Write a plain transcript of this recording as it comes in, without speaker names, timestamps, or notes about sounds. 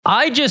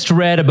I just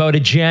read about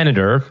a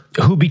janitor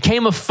who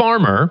became a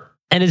farmer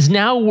and is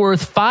now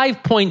worth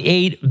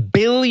 $5.8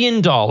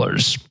 billion.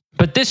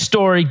 But this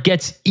story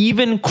gets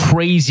even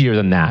crazier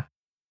than that.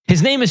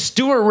 His name is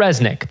Stuart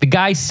Resnick, the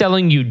guy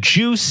selling you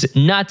juice,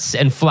 nuts,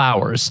 and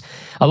flowers.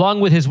 Along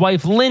with his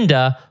wife,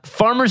 Linda,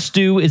 Farmer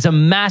Stu is a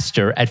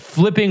master at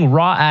flipping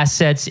raw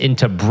assets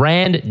into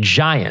brand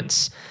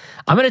giants.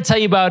 I'm going to tell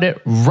you about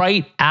it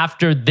right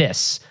after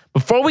this.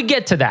 Before we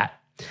get to that,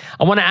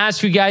 I want to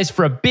ask you guys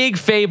for a big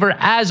favor.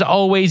 As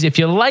always, if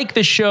you like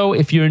the show,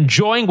 if you're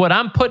enjoying what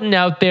I'm putting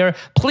out there,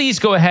 please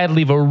go ahead,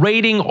 leave a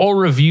rating or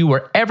review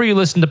wherever you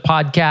listen to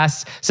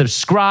podcasts.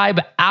 Subscribe,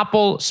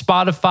 Apple,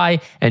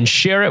 Spotify, and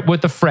share it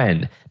with a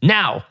friend.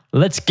 Now,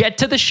 let's get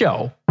to the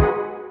show.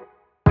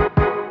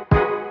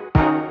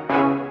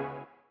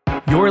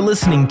 You're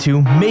listening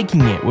to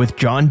Making It with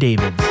John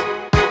Davids.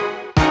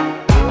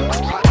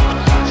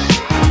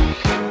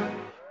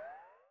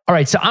 All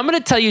right, so I'm going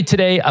to tell you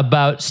today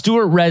about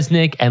Stuart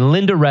Resnick and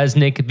Linda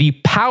Resnick, the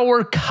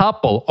power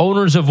couple,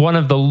 owners of one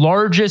of the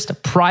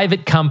largest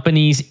private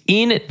companies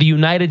in the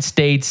United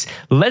States.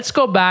 Let's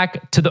go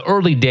back to the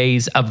early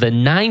days of the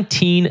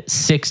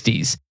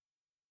 1960s.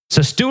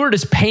 So Stuart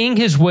is paying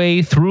his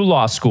way through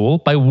law school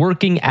by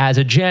working as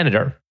a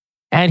janitor.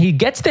 And he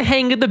gets the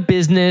hang of the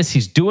business.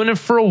 He's doing it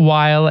for a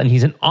while, and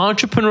he's an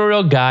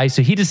entrepreneurial guy.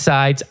 So he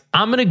decides,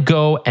 I'm going to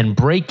go and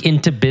break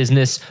into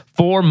business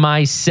for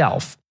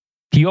myself.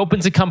 He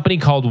opens a company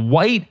called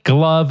White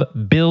Glove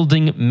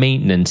Building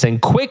Maintenance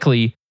and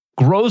quickly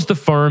grows the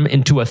firm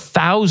into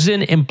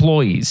 1,000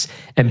 employees.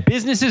 And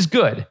business is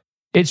good.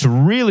 It's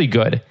really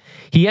good.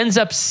 He ends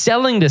up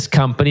selling this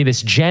company,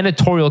 this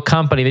janitorial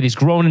company that he's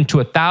grown into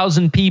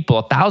 1,000 people,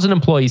 1,000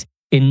 employees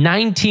in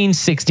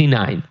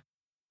 1969.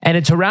 And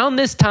it's around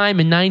this time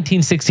in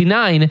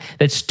 1969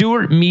 that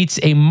Stuart meets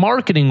a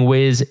marketing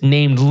whiz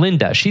named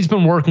Linda. She's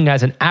been working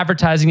as an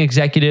advertising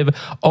executive,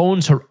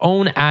 owns her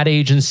own ad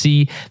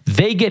agency.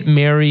 They get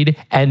married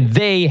and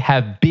they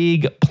have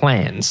big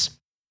plans.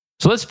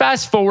 So let's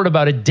fast forward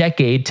about a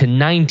decade to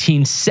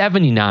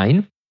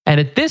 1979. And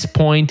at this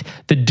point,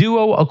 the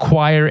duo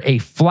acquire a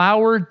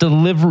flower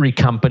delivery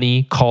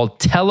company called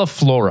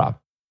Teleflora.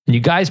 And you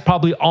guys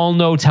probably all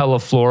know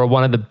Teleflora,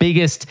 one of the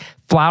biggest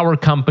flower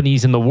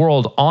companies in the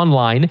world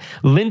online.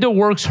 Linda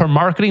works her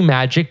marketing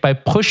magic by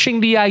pushing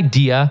the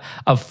idea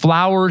of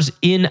flowers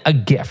in a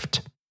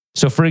gift.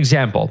 So for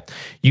example,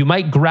 you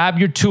might grab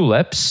your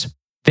tulips,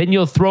 then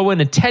you'll throw in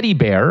a teddy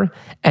bear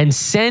and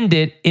send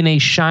it in a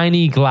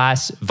shiny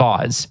glass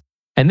vase.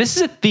 And this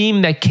is a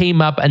theme that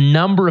came up a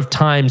number of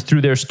times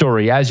through their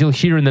story, as you'll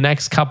hear in the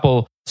next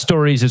couple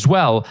stories as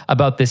well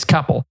about this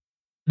couple.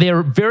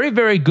 They're very,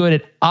 very good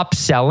at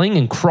upselling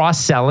and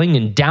cross-selling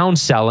and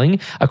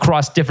downselling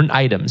across different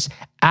items,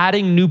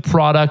 adding new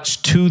products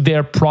to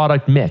their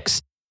product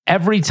mix.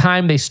 Every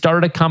time they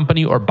start a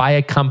company or buy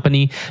a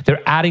company,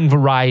 they're adding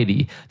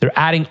variety, they're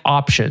adding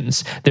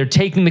options, they're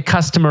taking the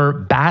customer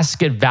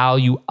basket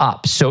value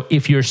up. So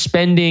if you're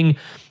spending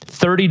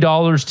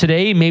 $30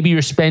 today, maybe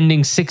you're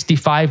spending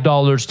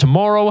 $65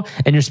 tomorrow,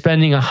 and you're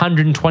spending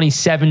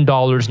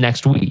 $127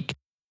 next week.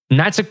 And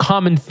that's a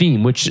common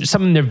theme, which is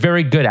something they're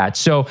very good at.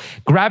 So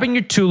grabbing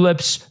your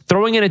tulips,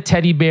 throwing in a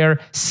teddy bear,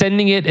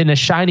 sending it in a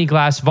shiny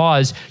glass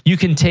vase, you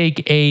can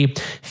take a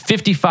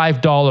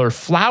 $55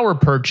 flower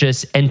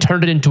purchase and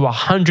turn it into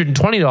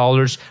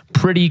 $120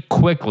 pretty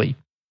quickly.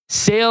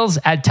 Sales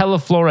at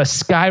Teleflora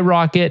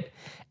skyrocket,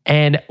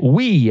 and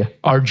we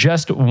are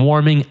just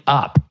warming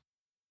up.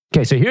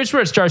 Okay, so here's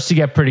where it starts to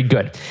get pretty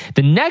good.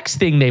 The next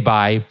thing they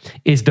buy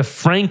is the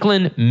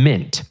Franklin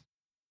Mint.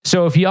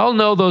 So if you all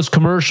know those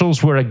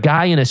commercials where a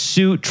guy in a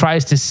suit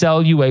tries to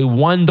sell you a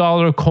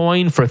 $1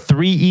 coin for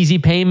 3 easy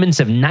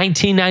payments of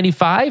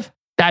 $19.95,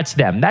 that's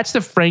them. That's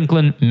the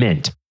Franklin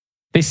Mint.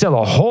 They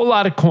sell a whole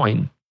lot of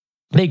coin.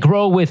 They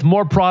grow with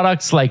more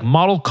products like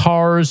model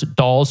cars,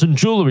 dolls, and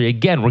jewelry.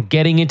 Again, we're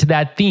getting into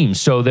that theme.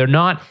 So they're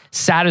not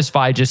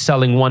satisfied just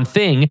selling one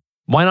thing.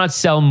 Why not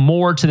sell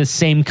more to the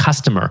same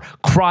customer?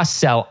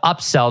 Cross-sell,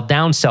 upsell,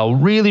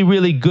 downsell. Really,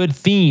 really good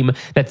theme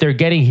that they're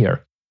getting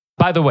here.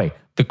 By the way,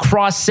 the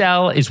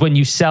cross-sell is when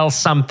you sell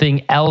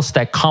something else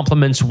that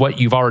complements what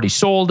you've already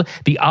sold.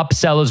 The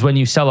upsell is when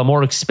you sell a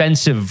more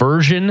expensive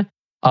version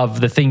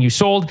of the thing you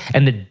sold.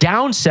 And the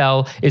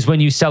downsell is when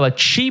you sell a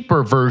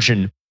cheaper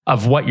version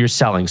of what you're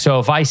selling. So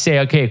if I say,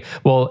 okay,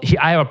 well,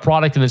 I have a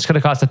product and it's going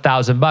to cost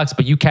 $1,000,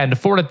 but you can't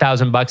afford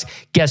 $1,000,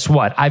 guess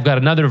what? I've got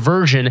another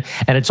version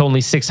and it's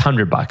only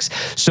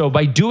 $600. So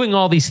by doing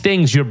all these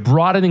things, you're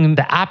broadening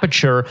the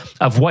aperture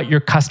of what your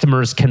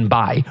customers can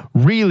buy.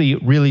 Really,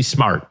 really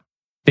smart.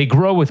 They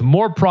grow with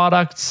more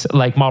products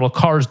like model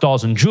cars,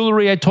 dolls, and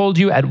jewelry, I told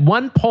you. At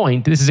one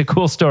point, this is a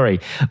cool story,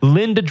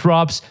 Linda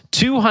drops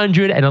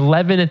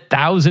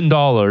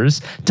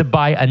 $211,000 to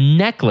buy a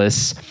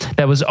necklace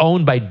that was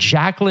owned by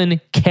Jacqueline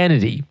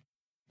Kennedy.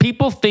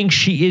 People think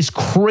she is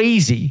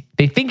crazy.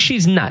 They think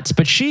she's nuts,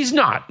 but she's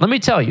not. Let me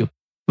tell you.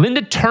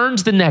 Linda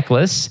turns the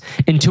necklace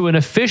into an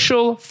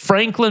official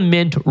Franklin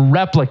Mint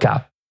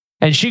replica.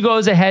 And she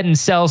goes ahead and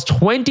sells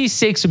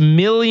 $26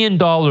 million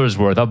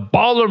worth. A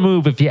baller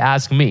move, if you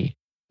ask me.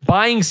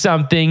 Buying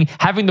something,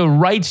 having the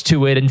rights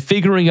to it, and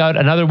figuring out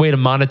another way to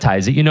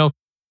monetize it. You know,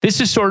 this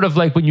is sort of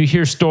like when you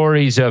hear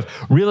stories of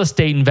real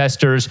estate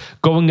investors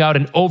going out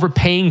and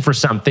overpaying for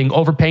something,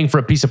 overpaying for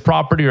a piece of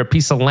property or a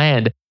piece of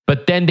land,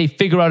 but then they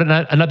figure out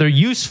another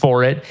use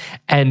for it,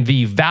 and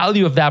the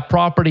value of that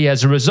property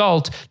as a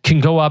result can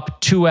go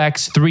up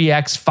 2x,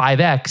 3x,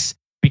 5x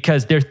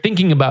because they're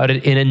thinking about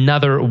it in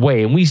another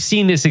way. And we've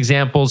seen these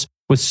examples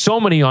with so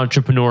many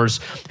entrepreneurs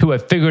who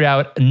have figured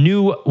out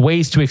new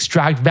ways to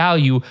extract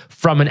value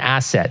from an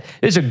asset.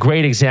 This is a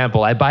great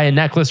example. I buy a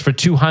necklace for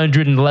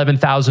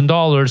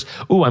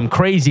 $211,000. Ooh, I'm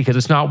crazy because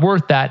it's not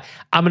worth that.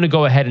 I'm going to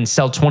go ahead and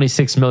sell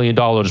 $26 million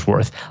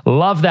worth.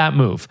 Love that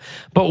move.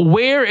 But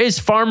where is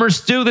Farmer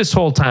Stu this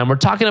whole time? We're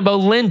talking about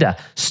Linda.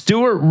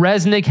 Stuart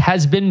Resnick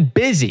has been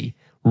busy,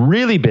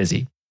 really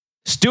busy.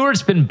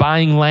 Stuart's been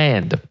buying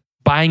land.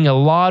 Buying a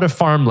lot of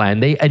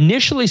farmland. They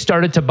initially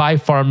started to buy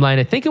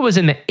farmland, I think it was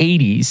in the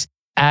 80s,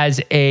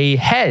 as a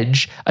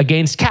hedge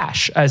against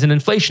cash, as an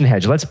inflation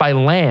hedge. Let's buy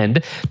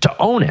land to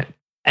own it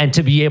and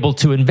to be able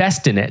to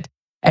invest in it.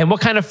 And what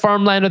kind of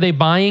farmland are they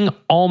buying?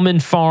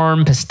 Almond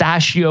farm,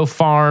 pistachio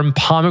farm,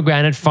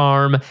 pomegranate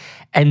farm.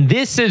 And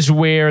this is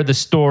where the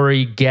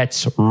story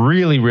gets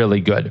really,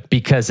 really good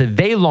because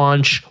they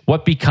launch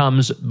what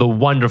becomes the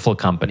Wonderful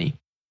Company.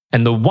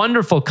 And the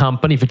Wonderful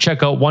Company, if you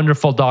check out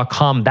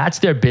wonderful.com, that's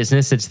their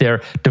business. It's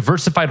their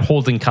diversified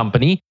holding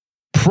company.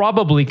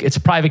 Probably, it's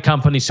a private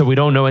company, so we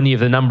don't know any of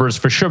the numbers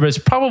for sure, but it's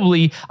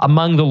probably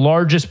among the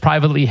largest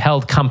privately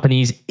held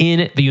companies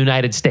in the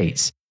United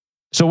States.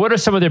 So what are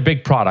some of their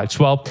big products?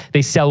 Well,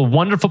 they sell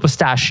Wonderful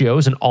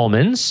pistachios and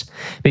almonds.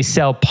 They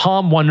sell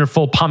Palm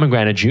Wonderful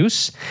pomegranate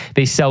juice.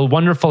 They sell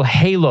Wonderful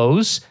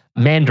Halos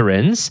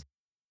mandarins.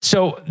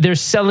 So they're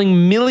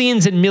selling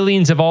millions and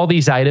millions of all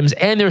these items,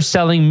 and they're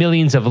selling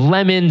millions of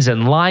lemons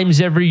and limes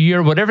every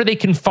year. Whatever they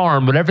can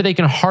farm, whatever they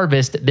can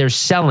harvest, they're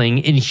selling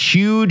in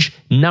huge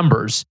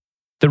numbers.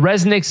 The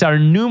Resnicks are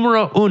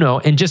numero uno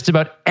in just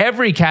about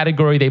every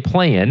category they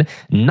play in.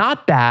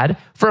 Not bad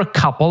for a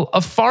couple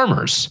of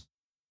farmers.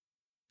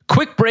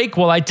 Quick break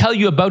while I tell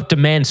you about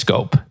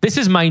DemandScope. This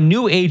is my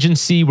new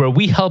agency where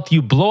we help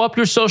you blow up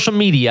your social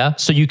media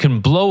so you can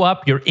blow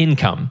up your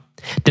income.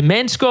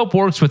 DemandScope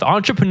works with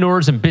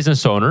entrepreneurs and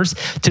business owners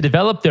to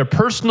develop their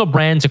personal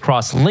brands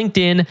across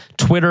LinkedIn,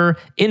 Twitter,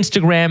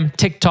 Instagram,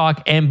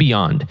 TikTok, and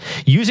beyond,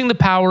 using the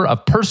power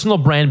of personal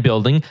brand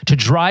building to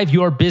drive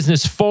your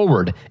business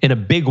forward in a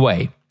big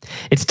way.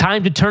 It's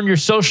time to turn your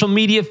social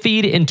media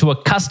feed into a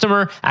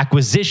customer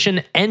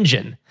acquisition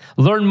engine.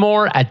 Learn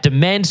more at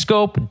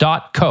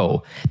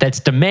demandscope.co. That's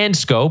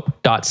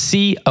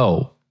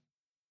demandscope.co.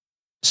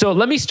 So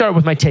let me start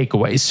with my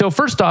takeaways. So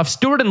first off,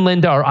 Stuart and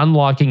Linda are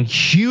unlocking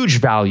huge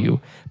value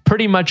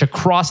pretty much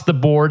across the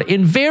board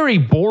in very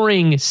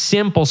boring,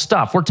 simple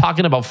stuff. We're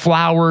talking about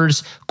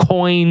flowers,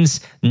 coins,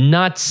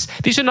 nuts.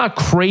 These are not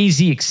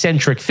crazy,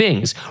 eccentric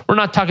things. We're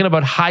not talking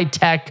about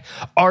high-tech,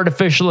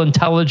 artificial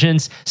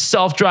intelligence,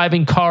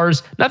 self-driving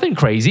cars, nothing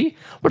crazy.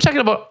 We're talking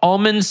about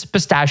almonds,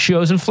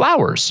 pistachios, and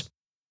flowers.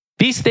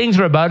 These things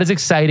are about as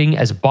exciting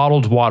as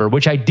bottled water,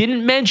 which I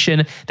didn't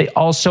mention they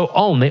also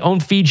own. They own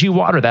Fiji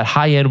Water, that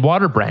high-end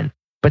water brand.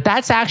 But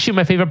that's actually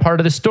my favorite part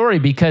of the story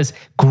because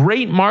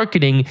great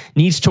marketing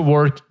needs to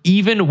work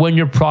even when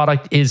your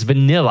product is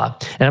vanilla.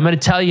 And I'm going to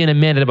tell you in a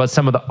minute about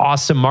some of the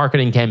awesome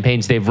marketing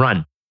campaigns they've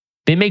run.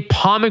 They make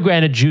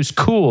pomegranate juice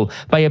cool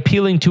by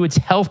appealing to its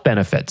health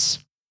benefits.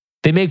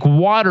 They make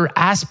water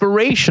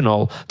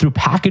aspirational through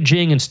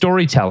packaging and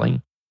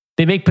storytelling.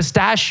 They make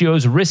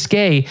pistachios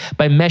risque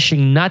by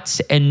meshing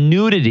nuts and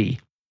nudity.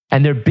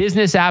 And their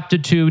business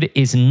aptitude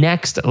is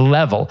next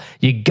level.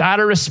 You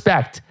gotta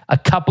respect a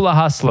couple of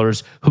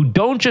hustlers who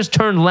don't just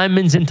turn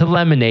lemons into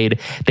lemonade,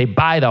 they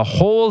buy the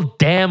whole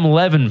damn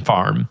lemon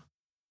farm.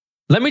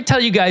 Let me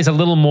tell you guys a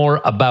little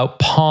more about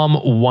Palm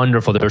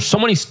Wonderful. There's so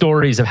many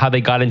stories of how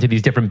they got into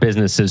these different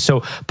businesses.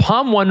 So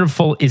Palm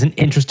Wonderful is an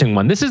interesting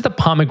one. This is the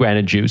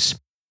pomegranate juice.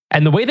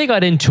 And the way they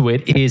got into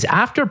it is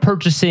after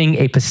purchasing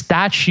a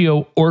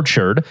pistachio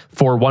orchard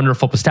for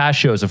Wonderful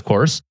pistachios, of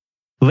course,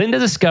 Linda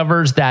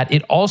discovers that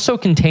it also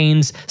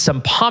contains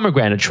some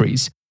pomegranate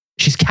trees.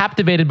 She's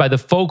captivated by the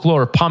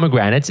folklore of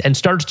pomegranates and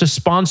starts to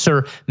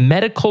sponsor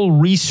medical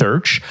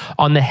research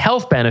on the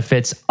health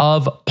benefits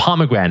of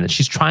pomegranates.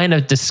 She's trying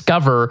to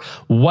discover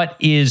what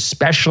is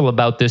special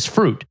about this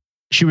fruit.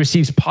 She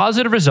receives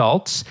positive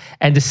results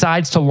and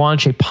decides to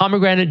launch a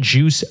pomegranate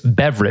juice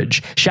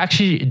beverage. She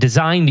actually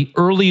designed the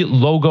early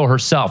logo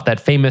herself, that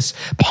famous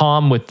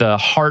palm with the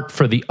heart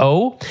for the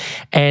O,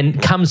 and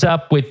comes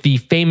up with the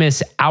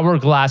famous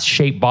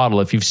hourglass-shaped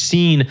bottle. If you've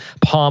seen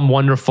Palm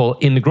Wonderful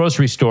in the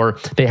grocery store,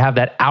 they have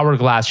that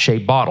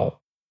hourglass-shaped bottle.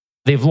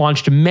 They've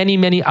launched many,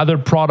 many other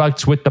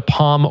products with the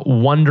Palm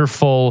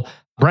Wonderful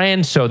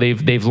brand. So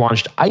they've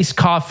launched iced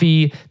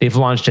coffee, they've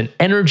launched an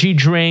energy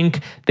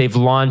drink, they've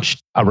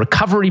launched a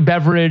recovery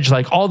beverage,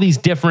 like all these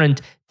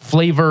different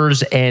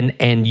flavors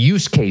and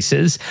use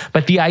cases.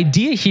 But the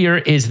idea here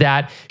is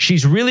that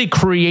she's really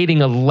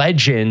creating a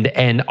legend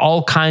and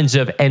all kinds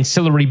of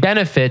ancillary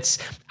benefits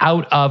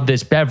out of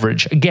this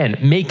beverage. Again,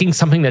 making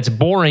something that's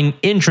boring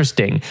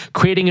interesting,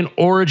 creating an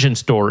origin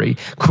story,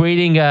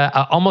 creating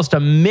almost a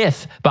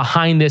myth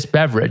behind this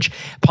beverage.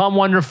 Palm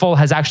Wonderful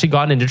has actually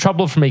gotten into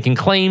trouble for making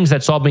claims.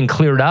 That's all been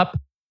cleared up.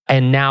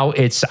 And now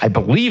it's, I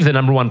believe, the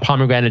number one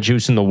pomegranate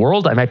juice in the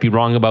world. I might be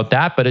wrong about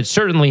that, but it's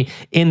certainly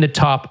in the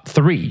top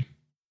 3.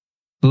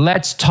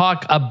 Let's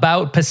talk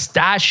about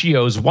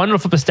pistachios,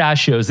 wonderful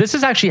pistachios. This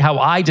is actually how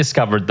I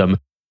discovered them.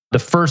 The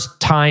first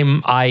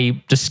time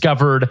I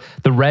discovered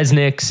the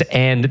Resnicks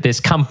and this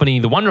company,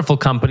 the wonderful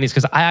companies,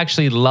 because I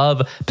actually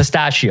love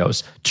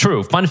pistachios.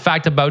 True. Fun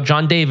fact about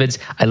John David's,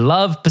 I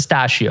love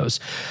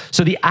pistachios.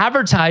 So the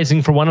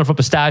advertising for Wonderful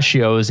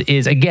Pistachios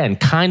is, again,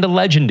 kind of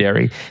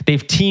legendary.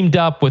 They've teamed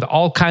up with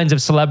all kinds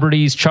of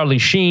celebrities, Charlie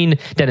Sheen,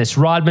 Dennis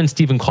Rodman,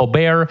 Stephen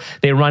Colbert.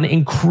 They run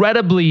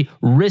incredibly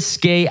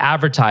risque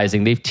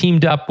advertising. They've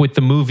teamed up with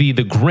the movie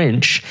The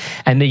Grinch,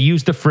 and they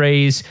use the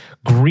phrase,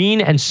 green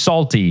and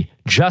salty,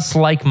 just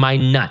like my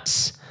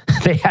nuts.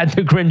 They had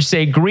the Grinch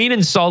say, green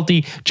and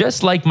salty,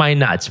 just like my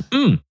nuts.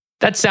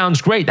 That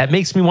sounds great. That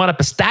makes me want a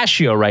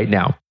pistachio right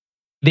now.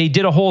 They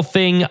did a whole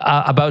thing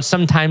about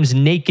sometimes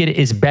naked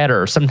is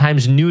better,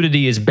 sometimes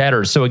nudity is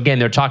better. So again,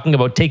 they're talking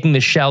about taking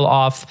the shell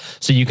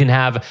off so you can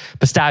have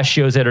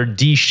pistachios that are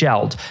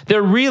de-shelled.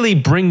 They're really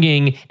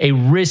bringing a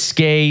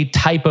risque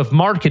type of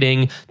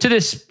marketing to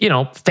this,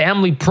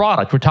 family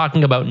product. We're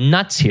talking about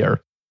nuts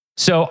here.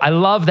 So I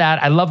love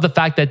that. I love the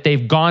fact that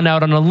they've gone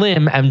out on a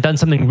limb and done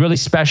something really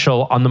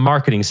special on the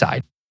marketing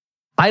side.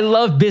 I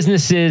love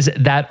businesses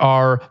that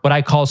are what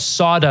I call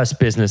sawdust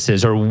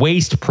businesses or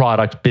waste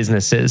product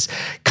businesses,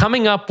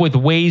 coming up with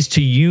ways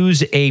to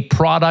use a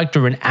product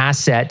or an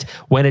asset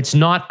when it's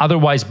not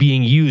otherwise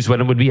being used, when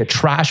it would be a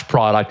trash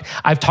product.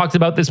 I've talked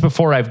about this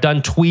before. I've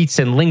done tweets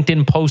and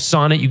LinkedIn posts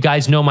on it. You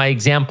guys know my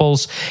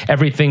examples,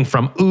 everything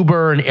from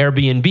Uber and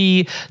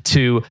Airbnb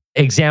to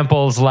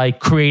examples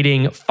like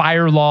creating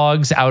fire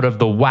logs out of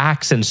the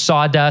wax and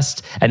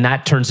sawdust, and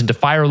that turns into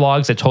fire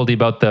logs. I told you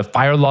about the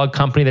fire log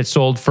company that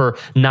sold for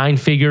 9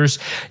 figures.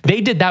 They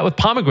did that with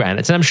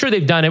pomegranates, and I'm sure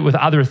they've done it with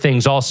other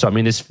things also. I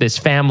mean, this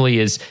family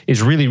is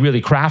really,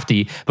 really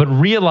crafty, but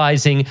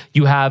realizing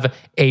you have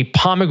a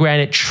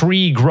pomegranate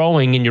tree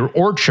growing in your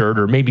orchard,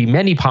 or maybe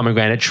many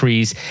pomegranate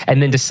trees, and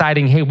then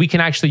deciding, hey, we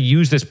can actually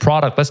use this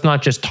product. Let's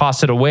not just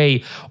toss it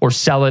away or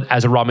sell it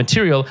as a raw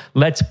material.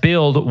 Let's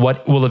build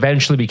what will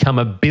eventually become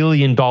a $1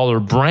 billion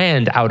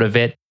brand out of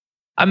it.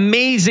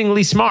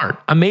 Amazingly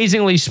smart,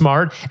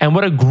 and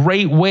what a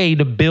great way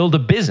to build a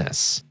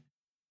business.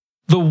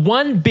 The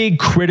one big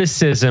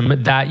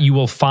criticism that you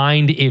will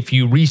find if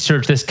you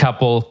research this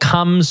couple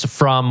comes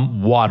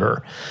from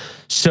water.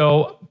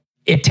 So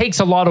it takes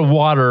a lot of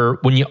water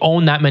when you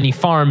own that many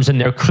farms, and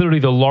they're clearly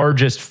the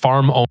largest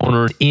farm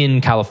owners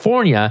in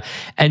California.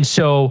 And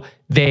so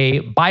they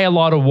buy a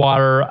lot of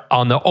water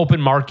on the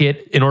open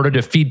market in order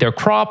to feed their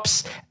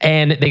crops.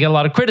 And they get a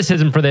lot of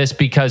criticism for this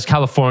because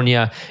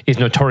California is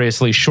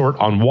notoriously short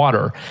on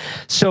water.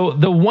 So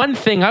the one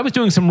thing, I was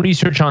doing some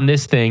research on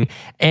this thing,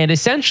 and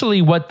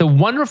essentially what the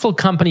wonderful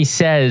company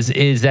says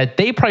is that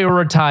they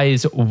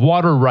prioritize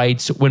water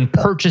rights when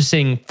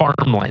purchasing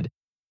farmland.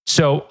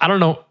 So I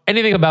don't know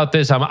anything about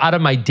this. I'm out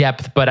of my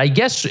depth, but I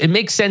guess it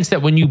makes sense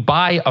that when you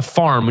buy a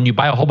farm, when you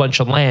buy a whole bunch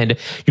of land,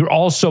 you're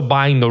also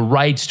buying the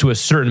rights to a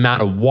certain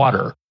amount of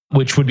water,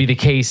 which would be the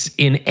case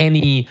in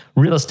any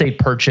real estate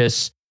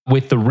purchase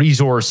with the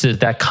resources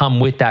that come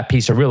with that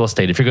piece of real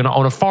estate. If you're going to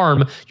own a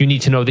farm, you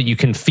need to know that you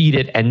can feed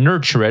it and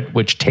nurture it,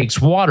 which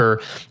takes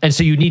water. And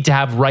so you need to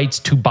have rights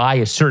to buy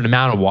a certain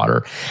amount of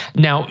water.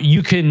 Now,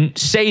 you can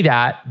say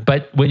that,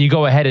 but when you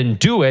go ahead and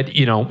do it,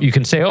 you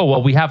can say, oh,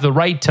 well, we have the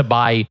right to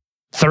buy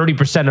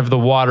 30% of the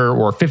water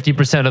or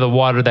 50% of the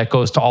water that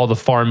goes to all the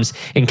farms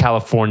in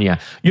California.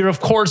 You're, of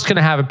course, going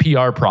to have a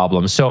PR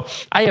problem. So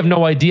I have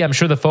no idea. I'm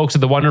sure the folks at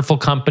the wonderful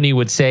company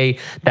would say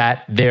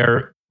that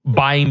they're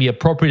buying the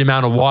appropriate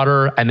amount of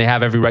water and they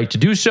have every right to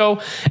do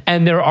so.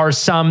 And there are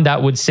some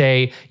that would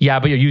say, yeah,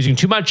 but you're using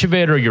too much of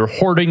it, or you're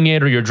hoarding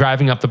it, or you're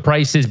driving up the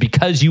prices.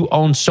 Because you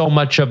own so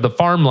much of the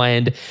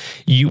farmland,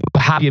 you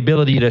have the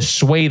ability to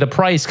sway the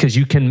price because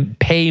you can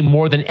pay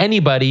more than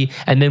anybody.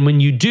 And then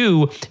when you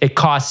do, it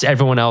costs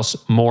everyone else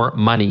more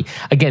money.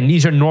 Again,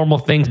 these are normal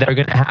things that are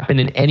going to happen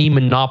in any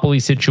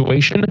monopoly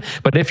situation.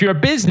 But if you're a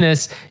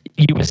business,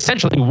 you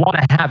essentially want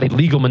to have a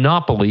legal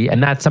monopoly,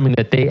 and that's something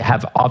that they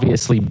have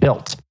obviously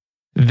built.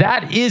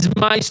 That is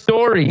my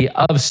story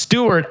of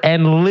Stuart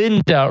and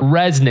Linda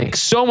Resnick.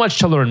 So much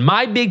to learn.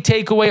 My big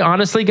takeaway,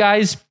 honestly,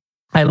 guys,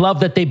 I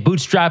love that they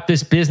bootstrapped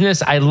this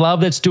business. I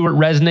love that Stuart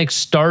Resnick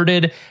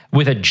started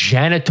with a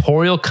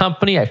janitorial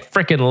company. I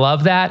freaking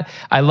love that.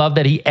 I love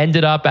that he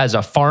ended up as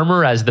a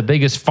farmer, as the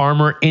biggest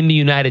farmer in the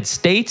United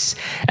States.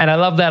 And I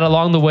love that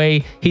along the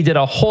way, he did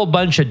a whole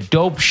bunch of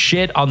dope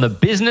shit on the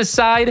business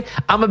side.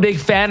 I'm a big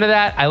fan of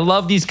that. I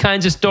love these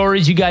kinds of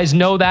stories. You guys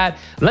know that.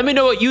 Let me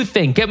know what you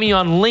think. Get me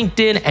on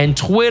LinkedIn and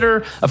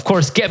Twitter. Of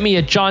course, get me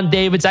at John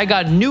Davids. I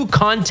got new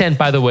content,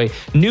 by the way,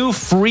 new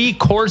free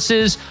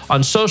courses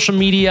on social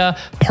media,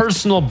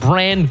 personal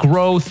brand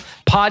growth,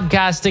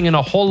 podcasting, and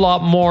a whole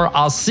lot more.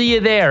 I'll see you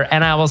there,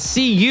 and I will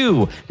see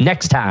you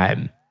next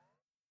time.